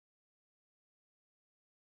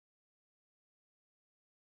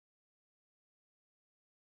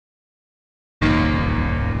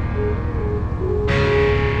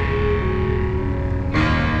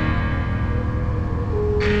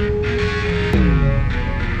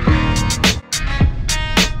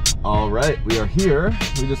we are here.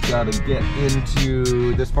 We just gotta get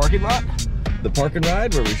into this parking lot, the park and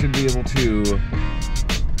ride, where we should be able to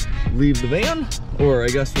leave the van, or I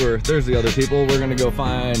guess there's the other people, we're gonna go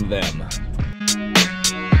find them.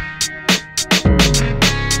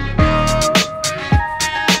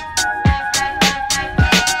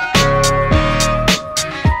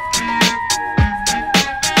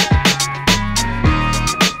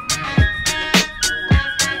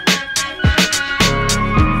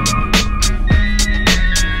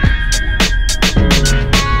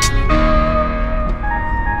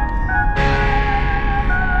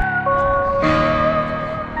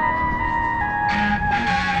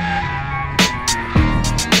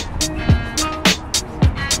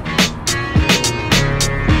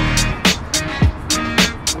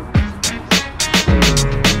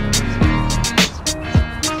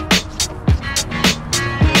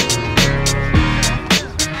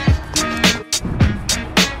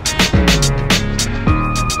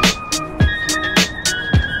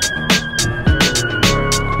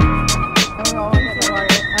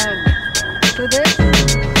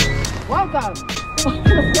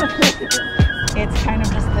 It's kind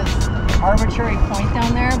of just this arbitrary point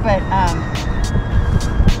down there, but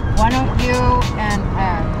why don't you and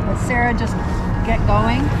with Sarah just get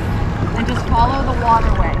going and just follow the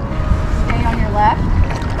waterway. Stay on your left.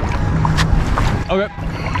 Okay. And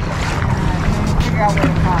then figure out where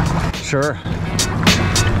to cross. Sure.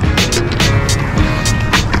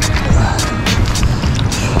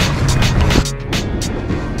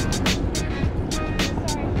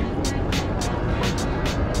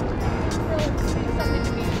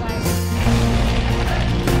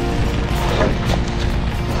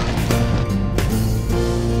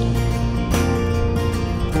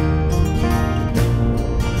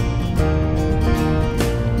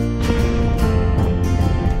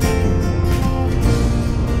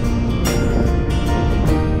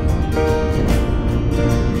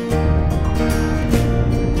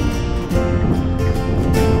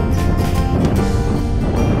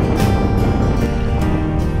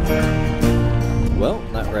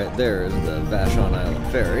 There is the Vashon Island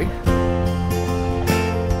Ferry.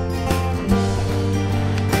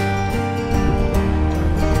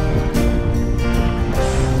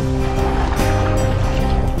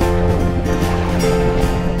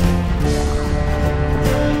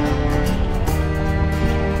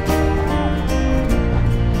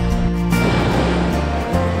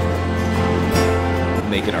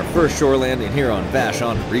 Making our first shore landing here on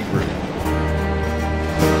Vashon to regroup.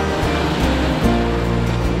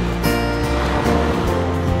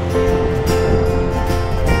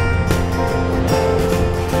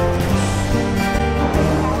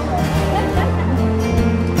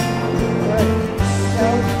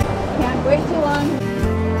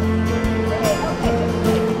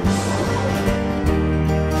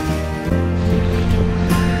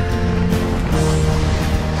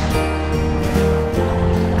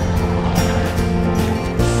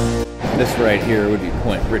 This right here would be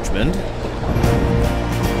Point Richmond.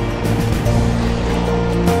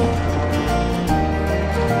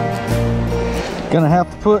 Gonna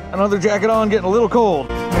have to put another jacket on, getting a little cold.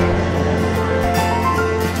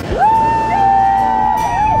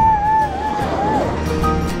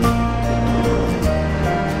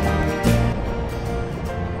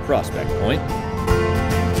 Prospect Point.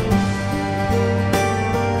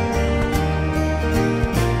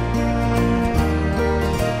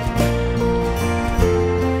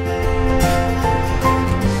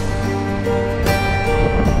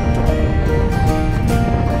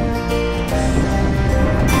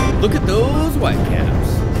 Look at those whitecaps.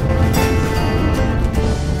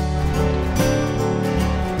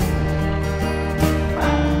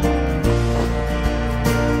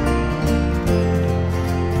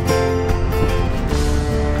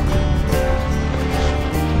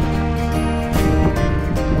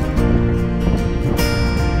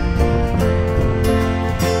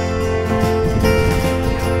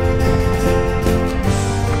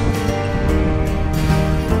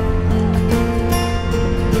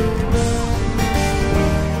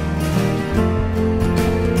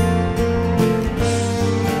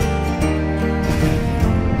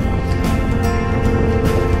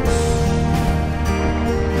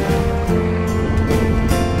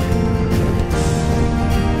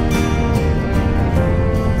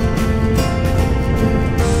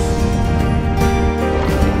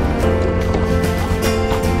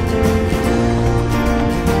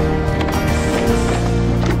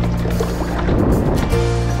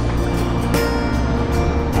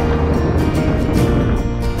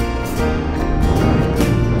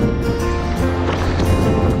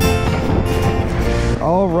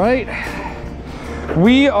 All right,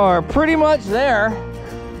 We are pretty much there.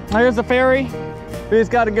 There's the ferry. We just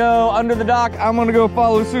got to go under the dock. I'm gonna go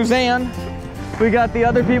follow Suzanne. We got the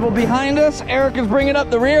other people behind us. Eric is bringing up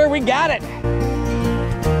the rear. We got it.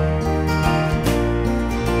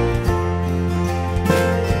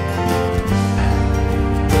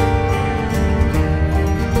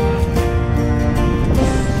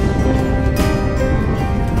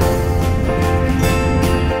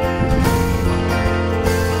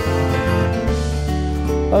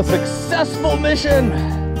 A successful mission.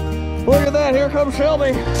 Look at that, here comes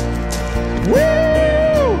Shelby. Woo!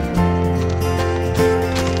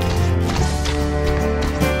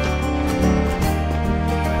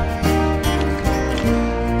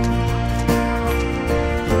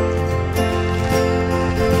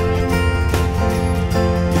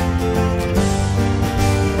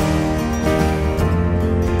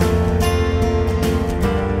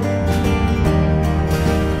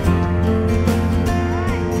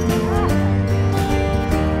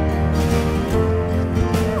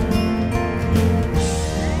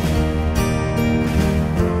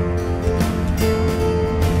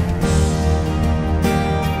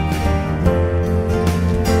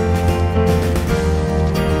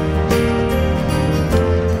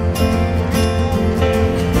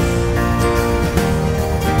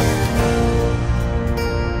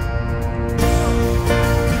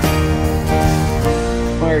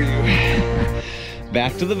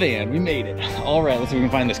 Back to the van, we made it. All right, let's see if we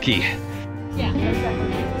can find this key. Yeah, exactly.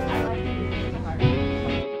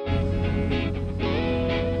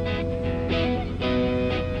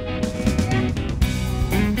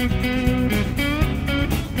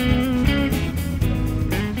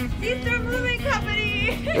 Seastr Moving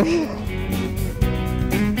Company!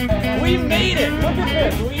 We made it! Look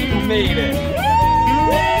at this, we made it!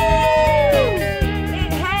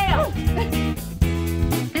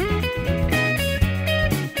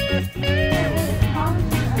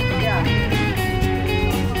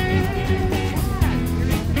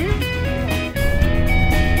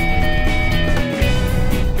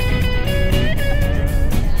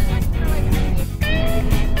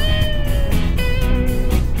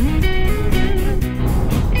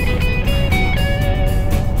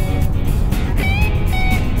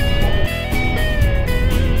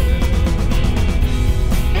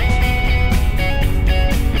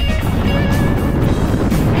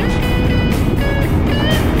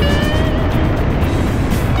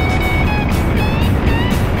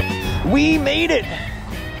 We made it!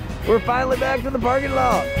 We're finally back to the parking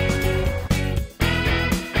lot.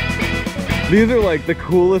 These are like the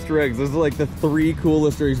coolest rigs. These are like the 3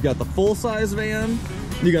 coolest rigs. You got the full-size van,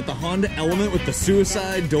 you got the Honda Element with the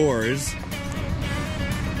suicide doors,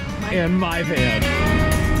 and my van.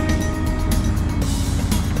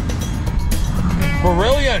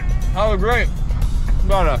 Brilliant! That was great.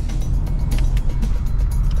 Got a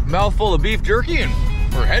mouthful of beef jerky and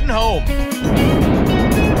we're heading home.